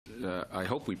I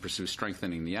hope we pursue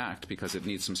strengthening the Act because it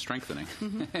needs some strengthening.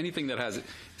 Anything that has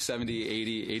 70,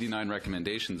 80, 89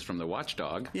 recommendations from the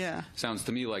watchdog sounds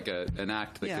to me like an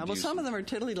Act that could use... some of them are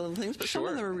tiddly little things, but some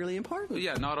of them are really important.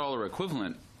 Yeah, not all are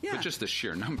equivalent. But just the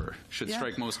sheer number should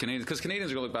strike most Canadians. Because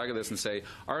Canadians are going to look back at this and say,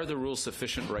 are the rules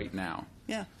sufficient right now?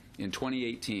 In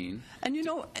 2018, and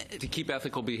to keep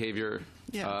ethical behavior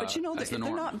but they're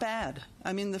not bad.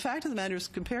 I mean, the fact of the matter is,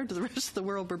 compared to the rest of the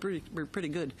world, we're pretty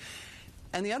good.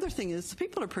 And the other thing is, the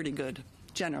people are pretty good,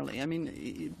 generally. I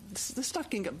mean, this stuff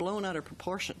can get blown out of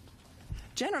proportion.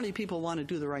 Generally, people want to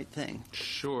do the right thing.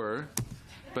 Sure,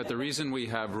 but the reason we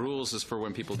have rules is for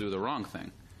when people do the wrong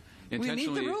thing. We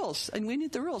need the rules, and we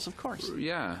need the rules, of course.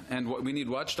 Yeah, and we need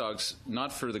watchdogs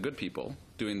not for the good people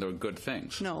doing the good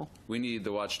things. No. We need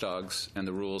the watchdogs and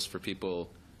the rules for people,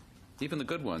 even the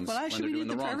good ones, well, actually, when they're doing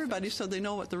the wrong for everybody things. So they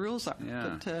know what the rules are.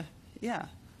 Yeah.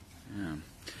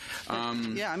 But,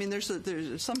 I mean, there's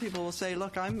some people will say,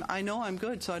 look, I know I'm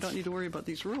good, so I don't need to worry about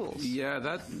these rules.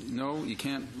 Yeah, no, you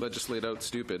can't legislate out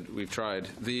stupid. We've tried.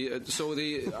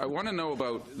 I want to know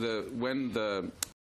about when the